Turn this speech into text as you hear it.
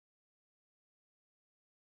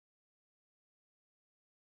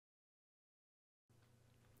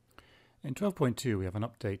In 12.2 we have an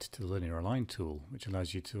update to the linear align tool which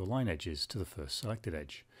allows you to align edges to the first selected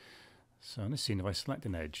edge. So in this scene, if I select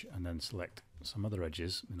an edge and then select some other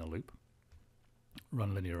edges in a loop,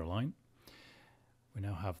 run linear align, we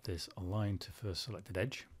now have this align to first selected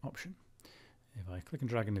edge option. If I click and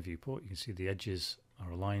drag in the viewport, you can see the edges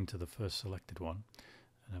are aligned to the first selected one,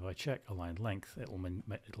 and if I check align length,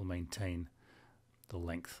 it'll maintain the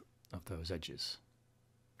length of those edges.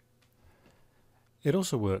 It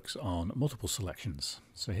also works on multiple selections.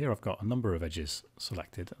 So here I've got a number of edges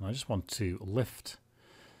selected, and I just want to lift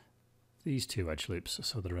these two edge loops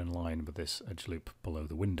so they're in line with this edge loop below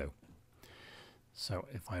the window. So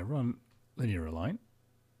if I run linear align,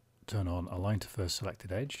 turn on align to first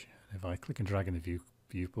selected edge, and if I click and drag in the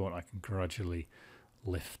viewport, I can gradually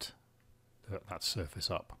lift that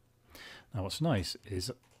surface up. Now what's nice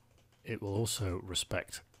is it will also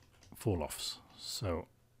respect fall-offs. So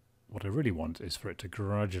what I really want is for it to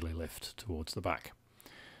gradually lift towards the back.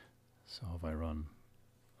 So if I run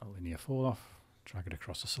a linear fall-off, drag it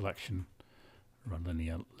across the selection, run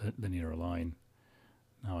linear align,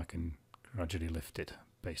 now I can gradually lift it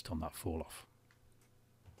based on that fall-off.